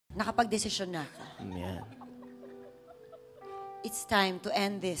Nakapag-desisyon na ako. Yan. It's time to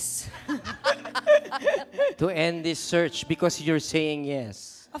end this. To end this search because you're saying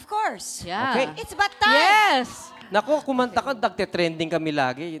yes. Of course. Yeah. Okay. It's about time. Yes! Naku, kumanta ka, nagte-trending kami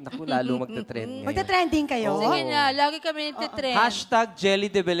lagi. Naku, lalo magte-trend ngayon. Magta-trending kayo? Sige na, lagi kami nagtitrend. Hashtag Gelli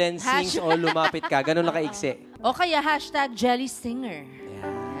De Belen sings o lumapit ka. Ganun lang kaiksi. O kaya hashtag Jelly Singer.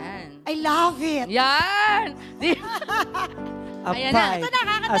 Yan. I love it. Yan! A Ayan na. 5, Ito na,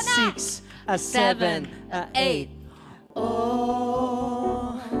 kakanta a na. 6, a 7, a 8.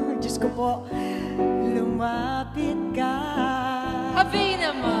 Oh, Diyos ko po, lumapit ka. Happy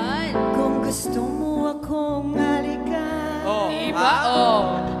naman. Kung gusto mo akong halikan. Oh, Diba? Oh.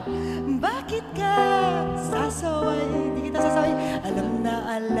 Bakit ka sasaway? Hindi kita sasaway.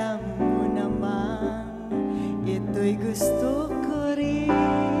 Alam mo naman, ito'y gusto ko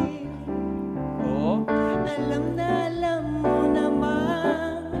rin. Oh. Alam mo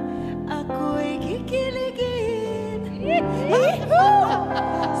naman, ako'y kikiligin.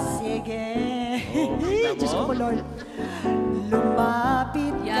 Sige. Diyos ko po, Lord.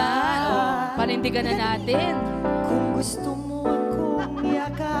 Lumapit ka. Yan. Oh. Panindigan na natin. Kung gusto mo akong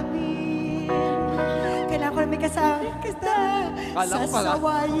yakapin, kailangan ko na may kasama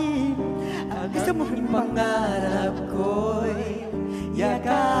sasawayin. Ang gusto mong pangarap ko'y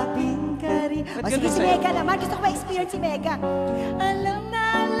yakapin ka rin. O sige, si Mega naman. Gusto ko ma-experience si Mega.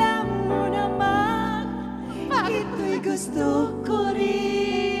 Alam mo naman, ito'y gusto ko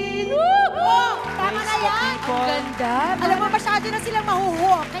rin. Oh, tama na yan. Ang ganda. Alam mo, masyado na silang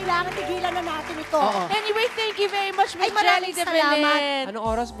mahuho. Kailangan tigilan na natin ito. Anyway, thank you very much, Miss Jelly maraming De salamat. Belen. Anong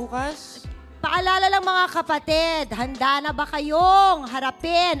oras bukas? Paalala lang mga kapatid, handa na ba kayong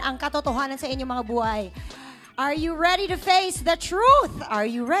harapin ang katotohanan sa inyong mga buhay? Are you ready to face the truth? Are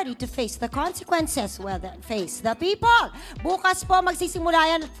you ready to face the consequences? Well then, face the people. Bukas po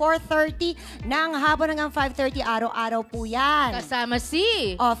magsisimula yan at 4:30 ng hapon hanggang 5:30 araw-araw po yan. Kasama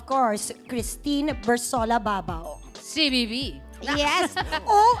si Of course, Christine Bersola Babao. CBB. Yes!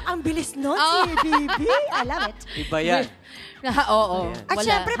 Oh, ang bilis nun, Oh. si Bibi. I love it. Iba yan. Oo. At Wala.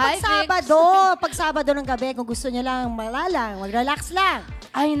 syempre, Hi, Vix. pag Sabado ng gabi, kung gusto niyo lang malalang, mag-relax lang.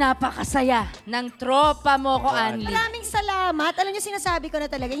 Ay, napakasaya ng tropa mo ko, Anli. Maraming salamat. Alam niyo, sinasabi ko na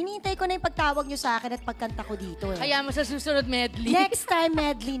talaga, hinihintay ko na yung pagtawag niyo sa akin at pagkanta ko dito. Eh. Kaya mo sa susunod medley. Next time,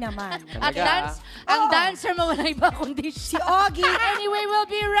 medley naman. At Talaga, ang Oo. dancer mo wala iba kundi Si siya. Ogie. Anyway, we'll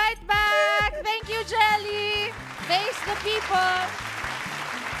be right back. Thank you, Jelly. Face the people.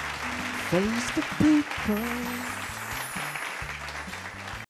 Face the people.